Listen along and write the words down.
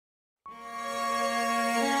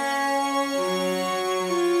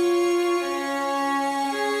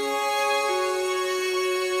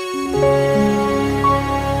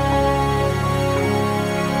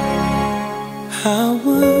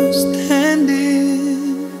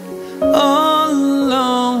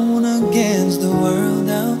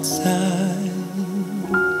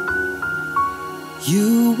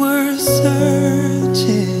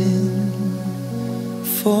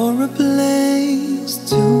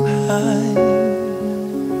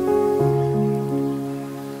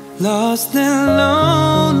lost and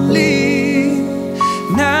lonely.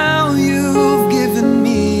 Now you've given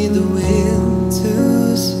me the will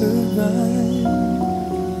to survive.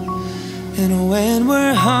 And when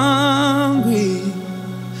we're hungry,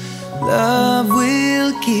 love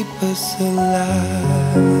will keep us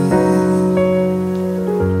alive.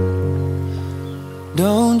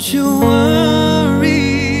 Don't you worry,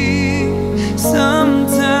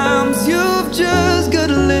 sometimes you've just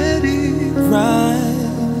gotta let it ride.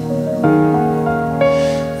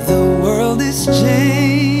 The world is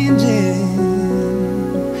changing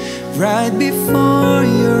right before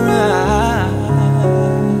your eyes.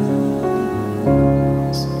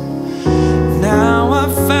 Now I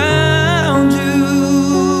found you,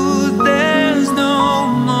 there's no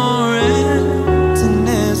more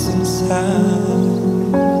emptiness inside.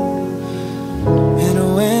 And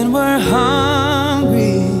when we're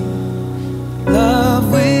hungry, love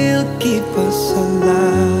will keep us alive.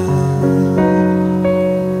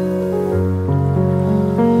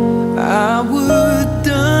 I would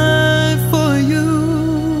die for you,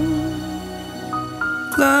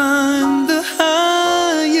 climb the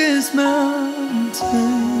highest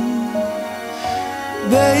mountain.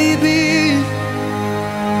 Baby,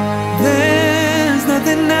 there's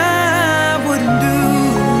nothing I wouldn't do.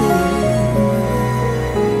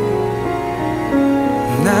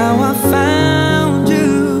 Now I found